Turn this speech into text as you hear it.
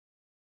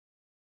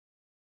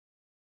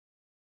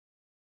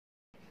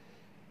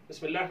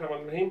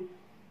Bismillahirrahmanirrahim.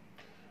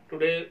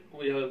 Today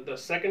we have the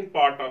second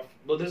part of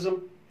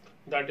Buddhism,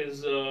 that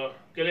is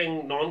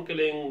killing,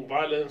 non-killing,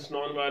 violence,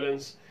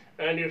 non-violence,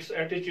 and its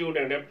attitude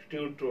and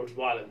aptitude towards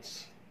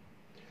violence.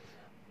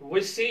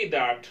 We see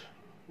that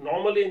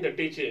normally in the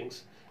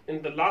teachings,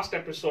 in the last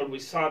episode we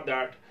saw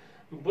that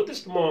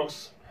Buddhist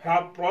monks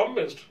have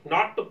promised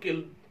not to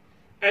kill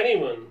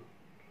anyone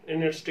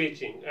in its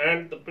teaching,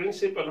 and the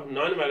principle of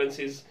non-violence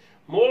is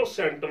more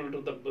central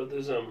to the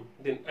Buddhism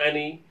than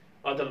any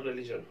other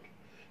religion.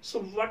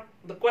 So what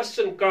the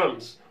question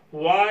comes,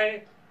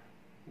 why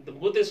the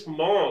Buddhist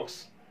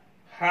monks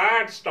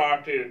had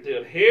started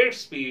their hate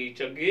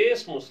speech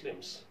against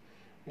Muslims,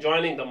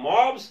 joining the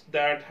mobs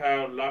that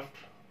have left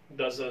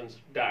dozens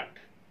dead.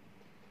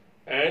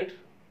 And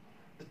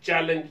the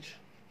challenge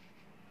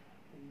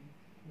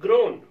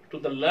grown to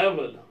the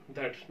level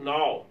that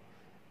now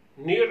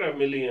near 1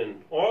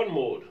 million or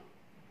more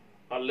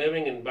are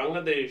living in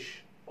Bangladesh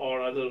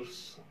or other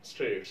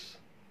states.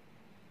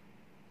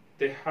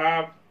 They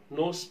have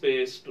no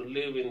space to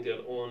live in their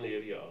own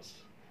areas.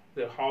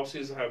 Their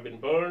houses have been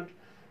burned,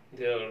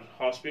 their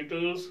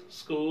hospitals,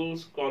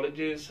 schools,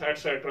 colleges,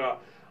 etc.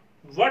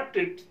 What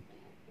it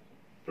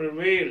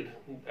prevailed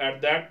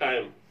at that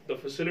time, the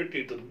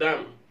facility to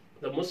them,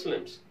 the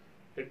Muslims,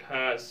 it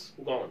has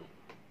gone.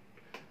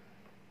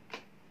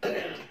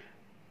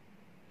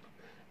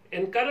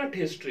 In current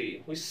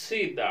history, we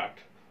see that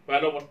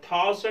while over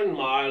 1,000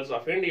 miles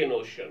of Indian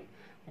Ocean,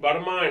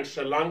 Burma and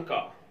Sri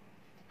Lanka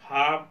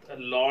have a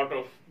lot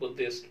of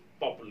Buddhist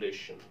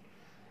population.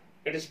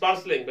 It is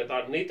puzzling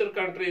that neither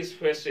countries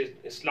face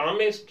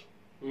Islamist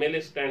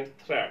militant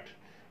threat.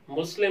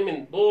 Muslims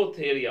in both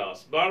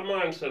areas,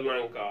 Burma and Sri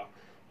Lanka,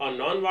 are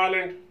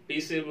non-violent,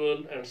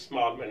 peaceable, and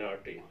small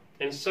minority.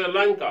 In Sri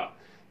Lanka,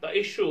 the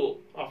issue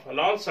of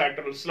halal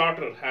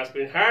slaughter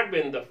had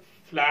been the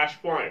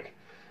flashpoint,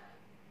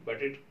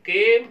 but it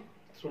came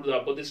through the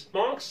Buddhist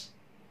monks,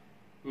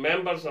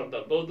 members of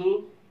the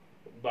Bodhu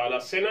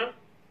Bala Sena.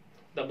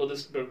 The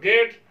Buddhist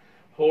Brigade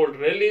hold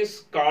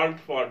rallies called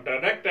for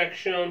direct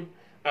action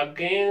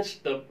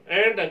against the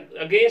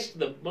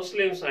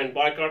Muslims and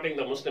boycotting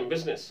the Muslim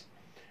business,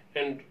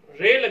 and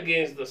rail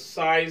against the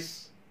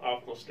size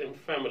of Muslim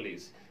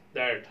families,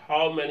 that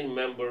how many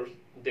members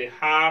they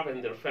have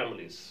in their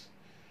families.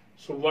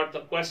 So what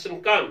the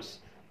question comes,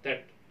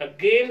 that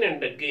again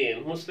and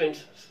again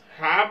Muslims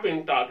have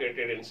been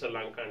targeted in Sri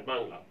Lanka and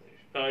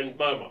Bangladesh, in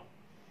Burma.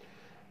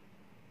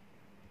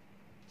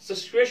 The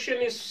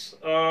situation is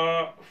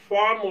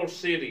far more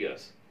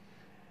serious.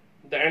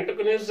 The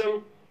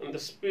antagonism and the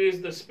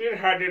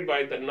spearheaded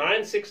by the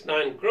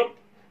 969 group,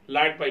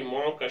 led by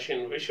monk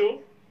Ashin Vishu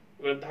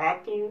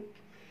Vedhatu,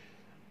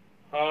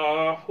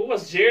 who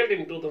was jailed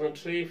in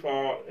 2003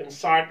 for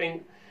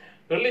inciting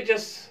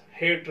religious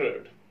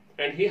hatred,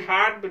 and he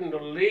had been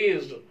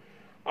released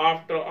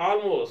after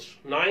almost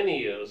 9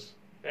 years,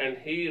 and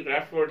he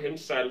referred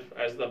himself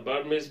as the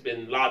Burmese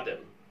bin Laden,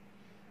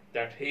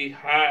 that he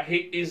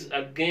is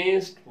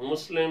against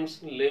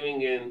Muslims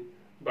living in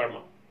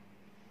Burma.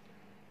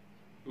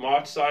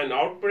 March saw an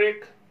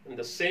outbreak in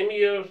the same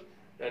year,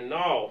 and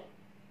now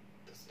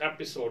this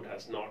episode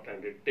has not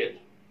ended till.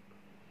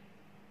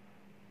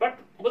 But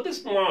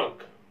Buddhist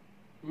monk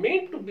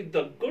meant to be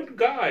the good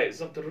guys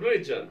of the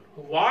religion,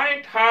 why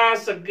it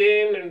has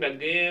again and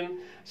again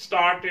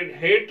started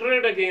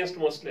hatred against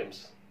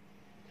Muslims?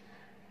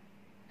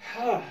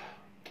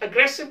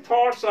 Aggressive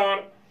thoughts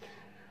are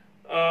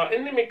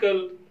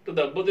inimical to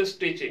the Buddhist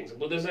teachings.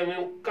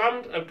 Buddhism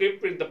comes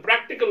equipped with the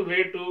practical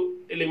way to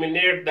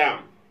eliminate them.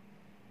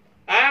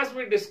 As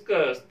we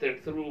discussed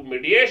that through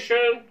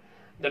mediation,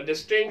 the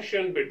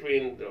distinction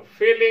between the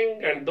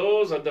feeling and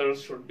those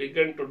others should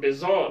begin to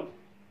dissolve.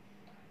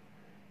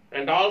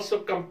 And also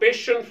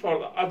compassion for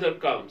the other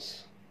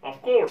comes.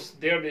 Of course,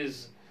 there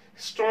is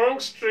strong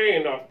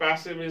strain of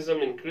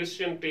pacifism in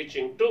Christian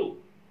teaching too.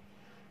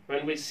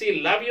 When we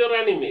see love your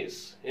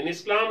enemies, in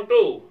Islam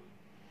too,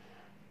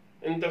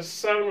 in the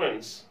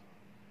sermons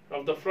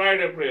of the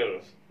Friday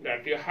prayers,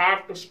 that you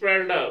have to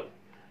spread love.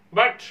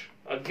 But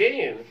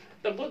again,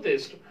 the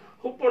Buddhists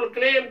who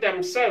proclaim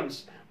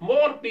themselves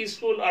more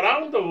peaceful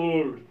around the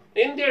world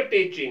in their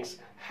teachings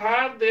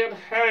have their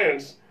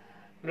hands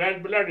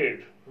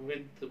red-blooded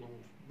with the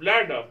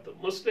blood of the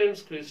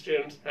Muslims,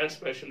 Christians, and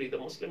especially the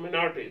Muslim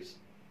minorities.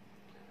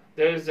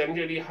 There is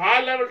generally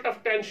high level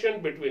of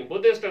tension between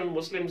Buddhists and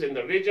Muslims in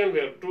the region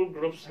where two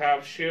groups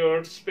have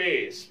shared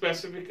space,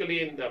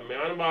 specifically in the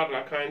Myanmar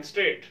Rakhine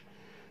state,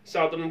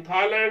 southern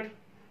Thailand,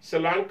 Sri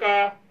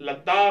Lanka,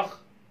 Ladakh,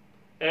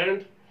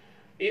 and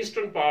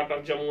eastern part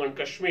of Jammu and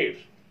Kashmir,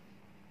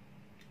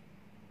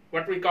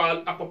 what we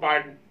call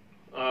occupied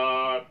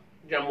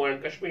Jammu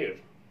and Kashmir,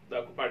 the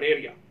occupied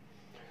area.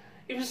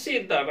 If you see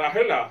the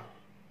Rahula,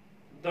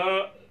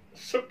 the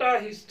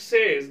sutta,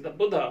 the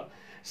Buddha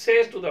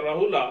says to the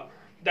Rahula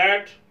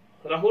that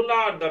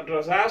Rahula,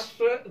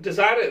 the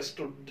desirous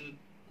to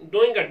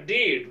doing a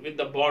deed with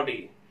the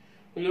body.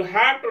 You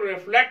have to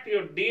reflect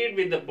your deed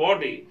with the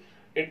body.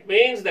 It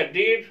means the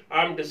deed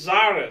I'm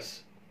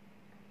desirous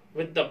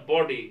with the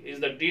body, is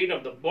the deed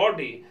of the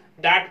body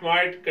that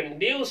might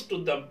conduce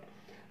to the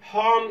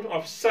harm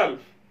of self,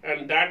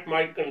 and that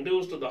might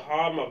conduce to the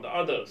harm of the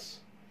others,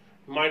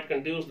 might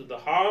conduce to the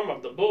harm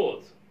of the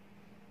both,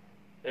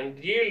 and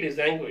yield is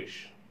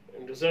anguish,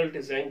 and result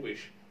is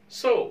anguish.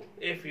 So,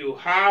 if you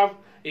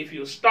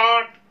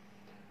start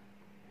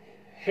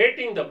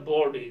hating the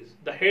bodies,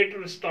 the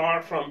hatred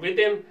starts from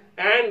within,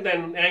 and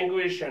then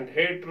anguish and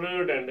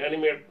hatred and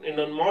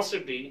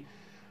animosity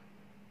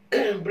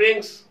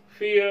brings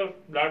fear,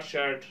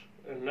 bloodshed,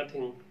 and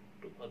nothing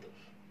to others.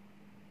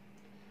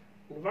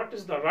 And what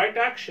is the right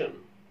action?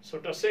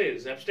 Sutta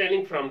says,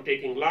 abstaining from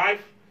taking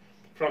life,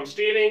 from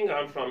stealing,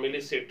 and from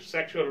illicit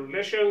sexual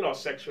relation or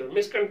sexual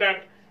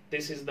misconduct.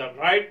 This is the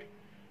right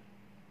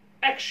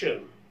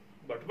action.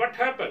 But what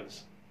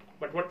happens?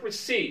 But what we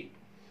see,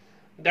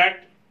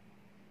 that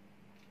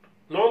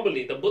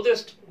normally the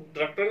Buddhist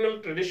doctrinal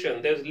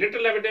tradition, there is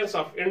little evidence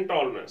of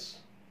intolerance,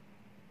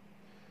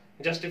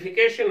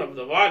 justification of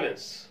the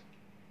violence,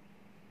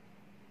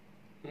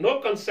 no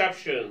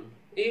conception,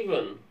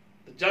 even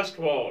the just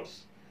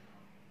wars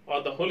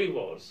or the holy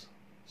wars.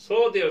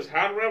 So there is,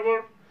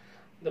 however,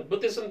 the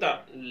Buddhism, the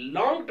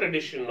long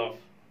tradition of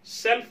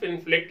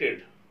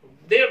self-inflicted.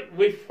 There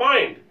we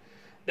find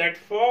that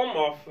form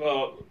of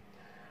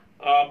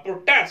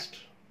protest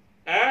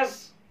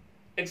as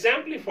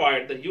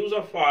exemplified the use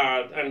of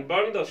fire and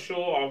burn the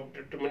show of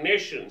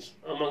determinations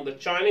among the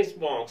Chinese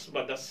monks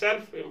by the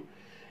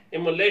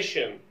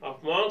self-immolation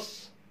of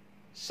monks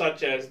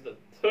such as the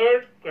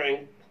third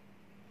Quang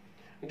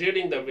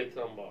during the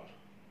Vietnam War,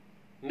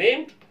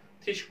 named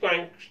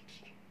Quang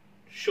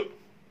Shuk.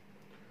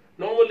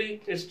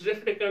 Normally, it's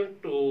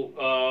difficult to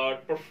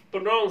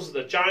pronounce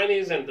the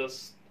Chinese and the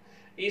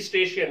East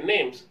Asian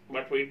names,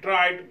 but we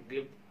try to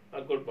give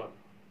a good one.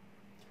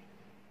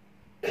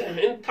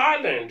 In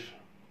Thailand,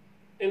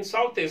 in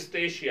Southeast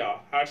Asia,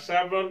 had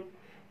several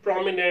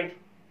prominent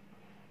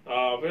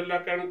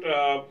well-reckoned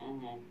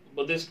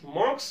Buddhist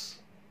monks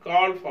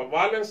called for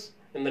violence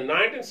in the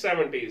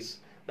 1970s.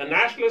 The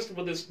nationalist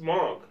Buddhist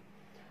monk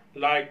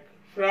like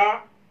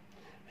Phra,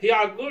 he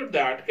argued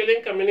that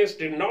killing communists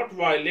did not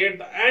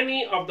violate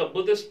any of the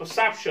Buddhist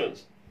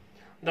perceptions.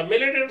 The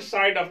militant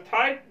side of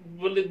Thai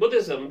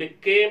Buddhism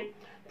became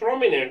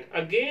prominent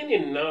again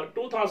in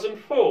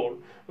 2004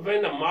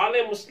 when a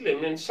Malay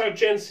Muslim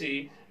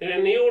insurgency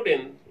renewed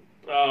in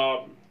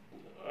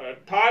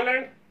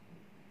Thailand,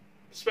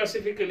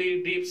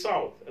 specifically Deep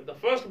South. The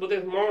first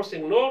Buddhist monks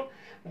ignored,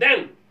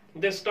 then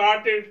they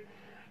started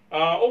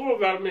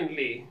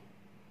overwhelmingly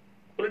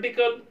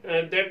political,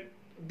 that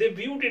they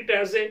viewed it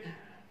as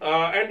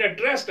and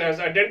addressed as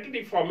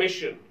identity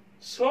formation.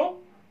 So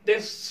they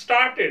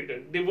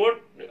started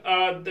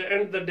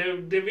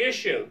the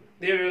deviation.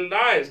 They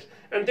realized,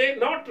 and they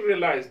not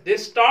realized, they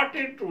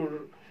started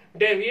to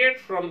deviate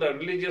from the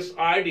religious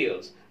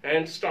ideals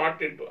and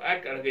started to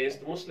act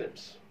against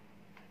Muslims.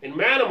 In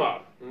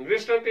Myanmar, in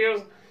recent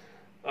years,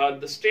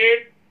 the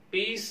State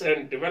Peace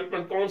and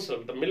Development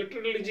Council, the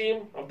military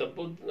regime of the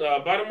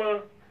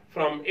Burma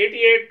from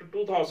 88 to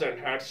 2000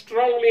 had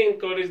strongly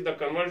encouraged the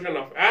conversion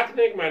of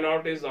ethnic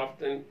minorities,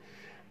 often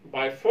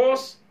by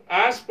force,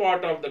 as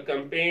part of the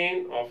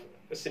campaign of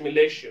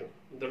assimilation.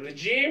 The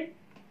regime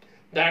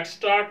that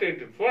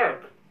started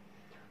work,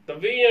 the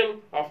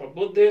vision of a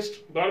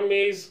Buddhist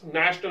Burmese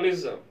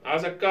nationalism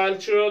as a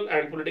cultural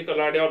and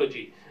political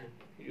ideology.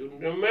 You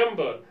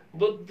remember,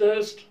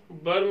 Buddhist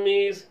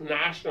Burmese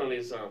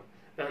nationalism,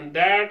 and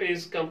that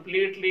is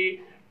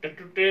completely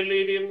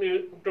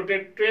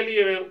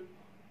totalitarian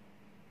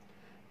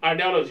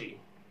ideology.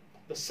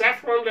 The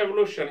Saffron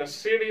Revolution, a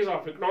series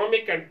of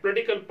economic and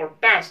political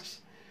protests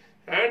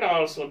and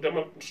also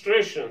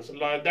demonstrations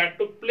that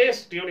took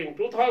place during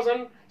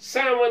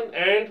 2007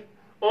 and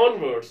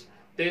onwards,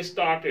 they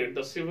started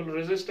the civil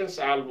resistance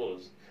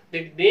albos.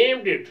 They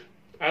named it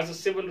as a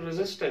civil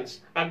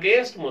resistance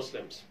against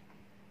Muslims.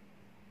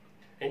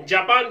 In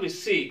Japan, we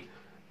see,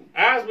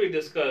 as we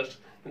discussed,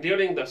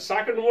 during the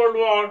Second World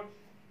War,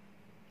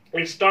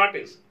 it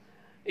started.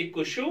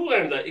 Ikushu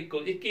and the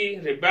Iki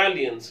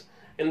rebellions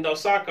in the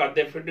Osaka,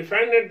 they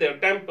defended their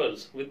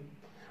temples,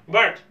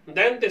 but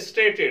then they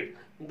stated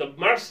the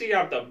mercy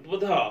of the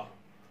Buddha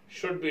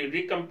should be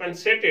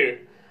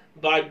recompensated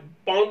by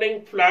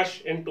pounding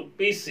flesh into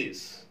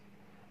pieces.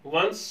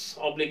 One's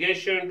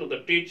obligation to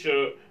the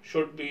teacher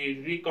should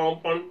be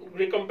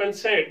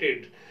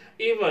recompensated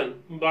even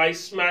by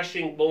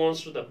smashing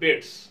bones to the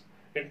bits.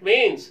 It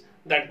means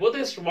that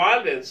Buddhist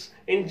violence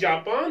in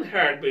Japan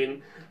had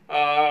been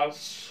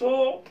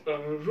so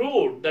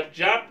rude that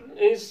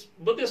Japanese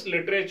Buddhist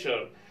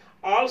literature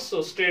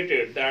also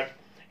stated that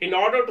in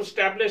order to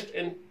establish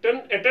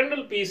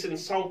eternal peace in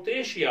South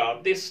Asia,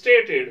 they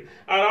stated,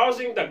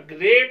 arousing the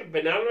great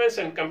benevolence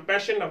and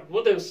compassion of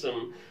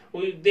Buddhism,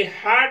 they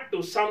had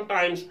to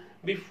sometimes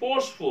be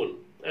forceful,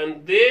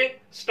 and they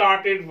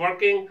started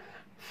working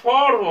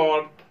for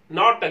war,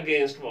 not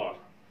against war.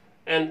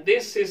 And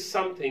this is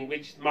something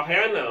which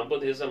Mahayana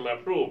Buddhism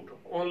approved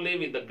only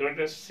with the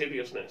greatest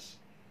seriousness.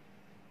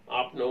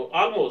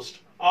 Almost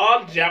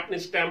all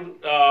Japanese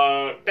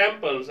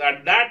temples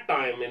at that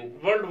time in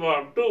World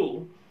War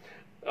II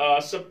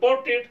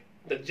supported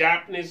the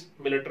Japanese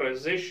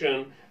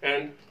militarization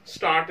and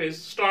start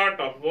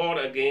of war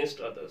against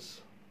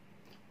others.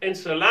 In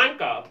Sri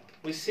Lanka,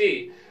 we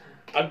see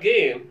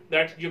again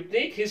that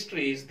unique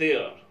history is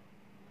there.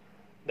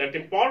 That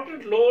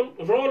important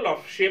role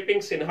of shaping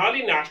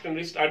Sinhali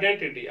nationalist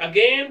identity.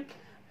 Again,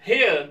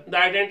 here the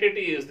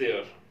identity is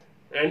there.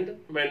 And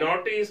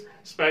minorities,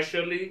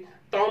 especially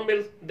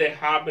Tamil, they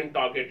have been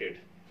targeted.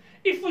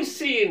 If we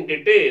see in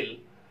detail,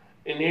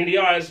 in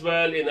India as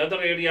well, in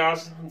other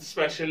areas,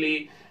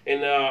 especially in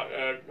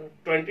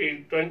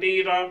 2020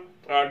 era,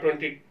 from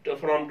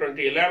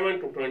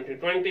 2011 to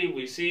 2020,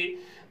 we see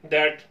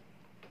that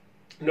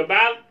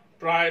Nobel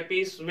Prize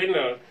Peace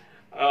winner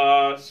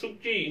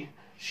Suki,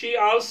 she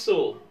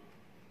also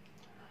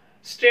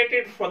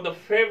stated for the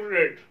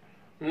favorite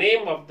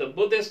name of the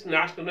Buddhist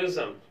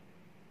nationalism,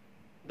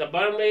 the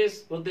Burmese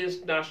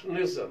Buddhist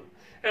nationalism.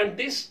 And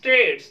this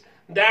states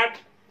that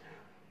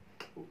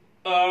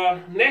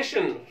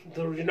nation,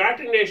 the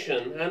United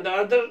Nations and the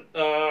other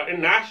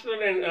national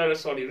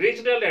and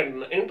regional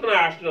and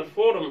international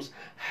forums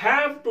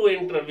have to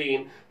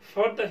intervene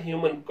for the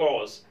human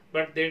cause,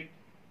 but they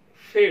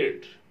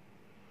failed.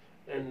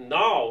 And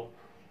now,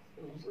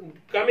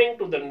 coming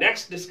to the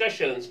next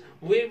discussions,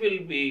 we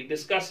will be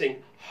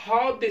discussing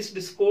how this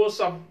discourse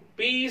of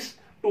peace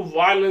to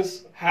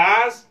violence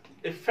has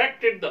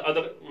affected the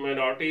other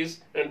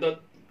minorities and the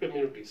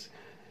communities.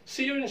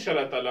 See you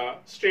inshallah ta'ala.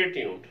 Stay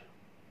tuned.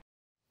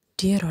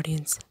 Dear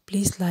audience,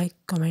 please like,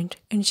 comment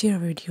and share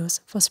our videos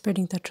for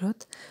spreading the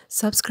truth.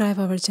 Subscribe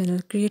our channel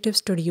Creative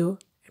Studio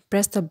and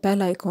press the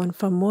bell icon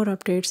for more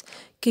updates.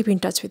 Keep in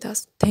touch with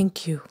us.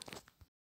 Thank you.